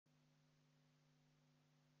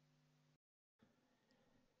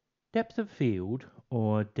Depth of field,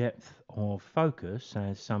 or depth of focus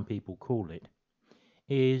as some people call it,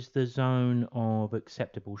 is the zone of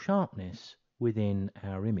acceptable sharpness within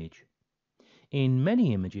our image. In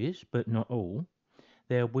many images, but not all,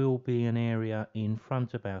 there will be an area in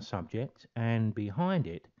front of our subject and behind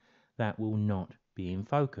it that will not be in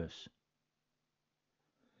focus.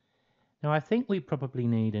 Now I think we probably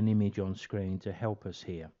need an image on screen to help us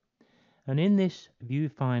here. And in this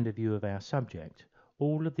viewfinder view of our subject,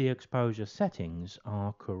 all of the exposure settings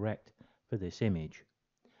are correct for this image.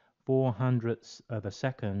 400ths of a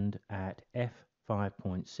second at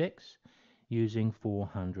f5.6 using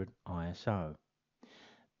 400 ISO.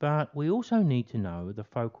 But we also need to know the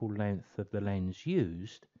focal length of the lens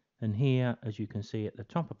used, and here, as you can see at the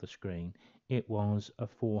top of the screen, it was a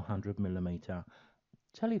 400mm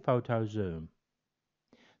telephoto zoom.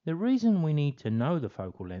 The reason we need to know the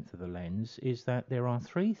focal length of the lens is that there are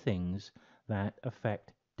three things that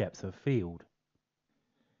affect depth of field.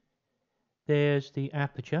 There's the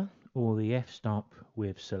aperture, or the f-stop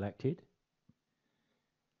we've selected.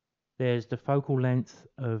 There's the focal length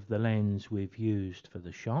of the lens we've used for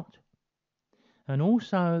the shot, and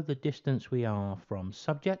also the distance we are from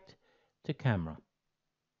subject to camera.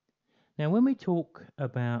 Now when we talk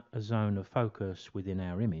about a zone of focus within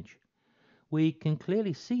our image, we can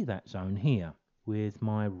clearly see that zone here with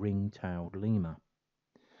my ring-tailed lemur.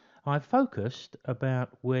 I've focused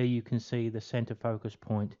about where you can see the center focus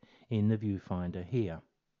point in the viewfinder here.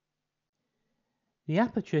 The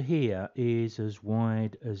aperture here is as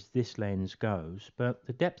wide as this lens goes, but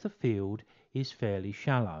the depth of field is fairly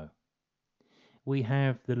shallow. We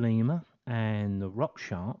have the lemur and the rock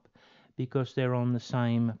sharp because they're on the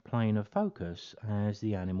same plane of focus as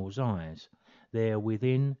the animal's eyes. They're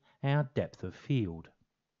within our depth of field.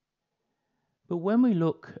 But when we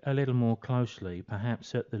look a little more closely,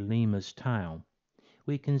 perhaps at the lemur's tail,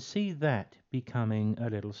 we can see that becoming a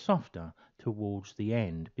little softer towards the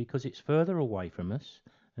end because it's further away from us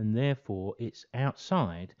and therefore it's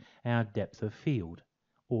outside our depth of field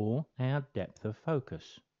or our depth of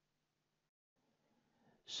focus.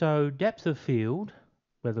 So depth of field,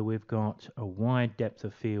 whether we've got a wide depth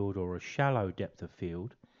of field or a shallow depth of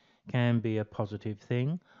field, can be a positive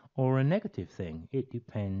thing or a negative thing. It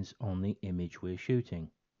depends on the image we're shooting.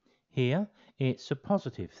 Here it's a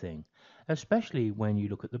positive thing, especially when you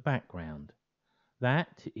look at the background.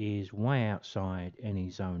 That is way outside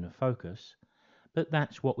any zone of focus, but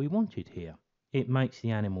that's what we wanted here. It makes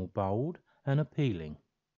the animal bold and appealing.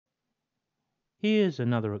 Here's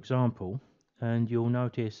another example, and you'll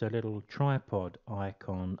notice a little tripod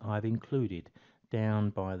icon I've included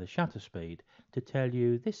down by the shutter speed to tell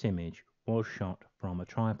you this image was shot from a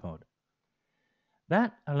tripod.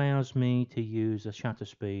 That allows me to use a shutter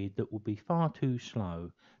speed that would be far too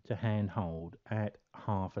slow to handhold at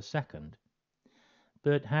half a second.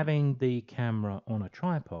 But having the camera on a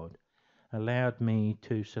tripod allowed me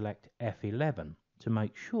to select f11 to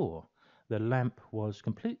make sure the lamp was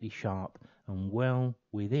completely sharp and well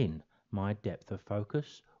within my depth of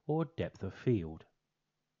focus or depth of field.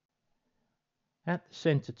 At the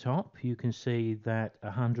center top you can see that a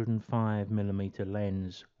 105mm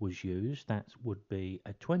lens was used. That would be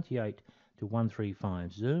a 28 to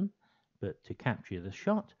 135 zoom, but to capture the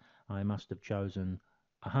shot I must have chosen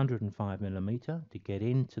 105mm to get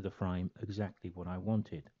into the frame exactly what I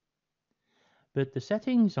wanted. But the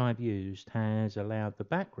settings I've used has allowed the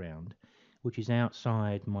background, which is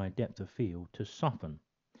outside my depth of field, to soften.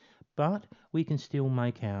 But we can still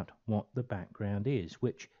make out what the background is,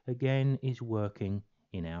 which again is working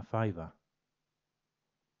in our favour.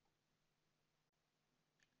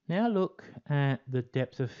 Now look at the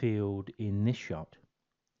depth of field in this shot.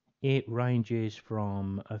 It ranges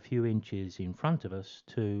from a few inches in front of us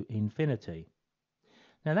to infinity.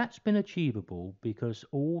 Now that's been achievable because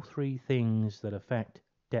all three things that affect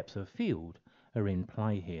depth of field are in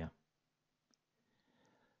play here.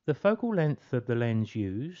 The focal length of the lens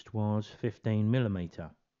used was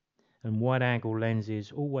 15mm, and wide-angle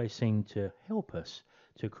lenses always seem to help us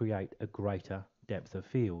to create a greater depth of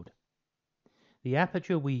field. The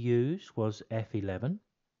aperture we used was f11,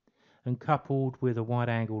 and coupled with a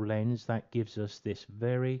wide-angle lens that gives us this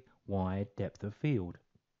very wide depth of field.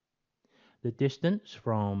 The distance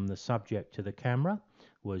from the subject to the camera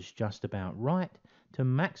was just about right to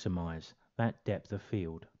maximize that depth of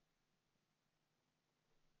field.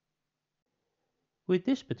 With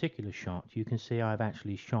this particular shot you can see I've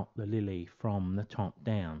actually shot the lily from the top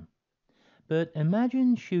down. But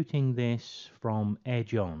imagine shooting this from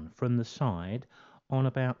edge on, from the side, on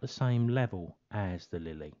about the same level as the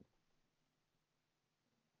lily.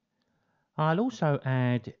 I'll also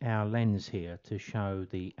add our lens here to show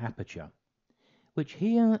the aperture, which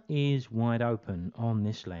here is wide open on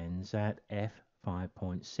this lens at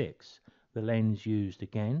f5.6. The lens used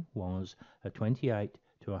again was a 28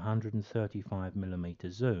 to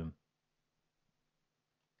 135mm zoom.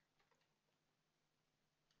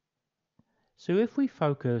 So if we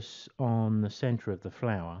focus on the center of the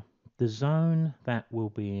flower, the zone that will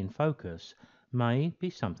be in focus may be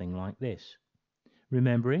something like this.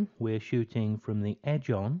 Remembering we're shooting from the edge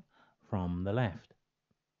on from the left.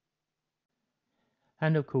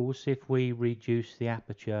 And of course, if we reduce the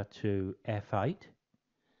aperture to f8,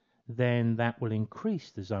 then that will increase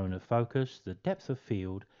the zone of focus, the depth of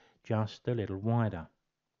field, just a little wider.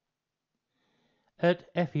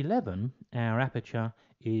 At f11, our aperture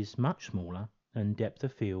is much smaller and depth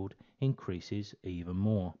of field increases even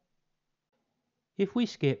more. If we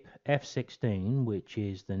skip f16, which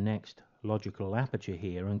is the next logical aperture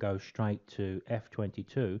here, and go straight to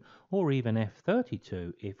f22 or even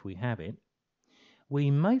f32 if we have it,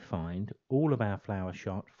 we may find all of our flower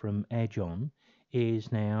shot from edge on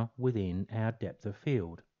is now within our depth of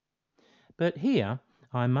field. But here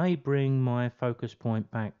I may bring my focus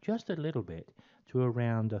point back just a little bit to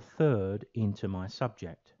around a third into my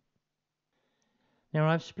subject. Now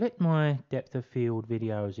I've split my depth of field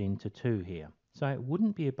videos into two here, so it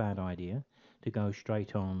wouldn't be a bad idea to go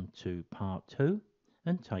straight on to part 2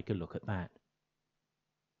 and take a look at that.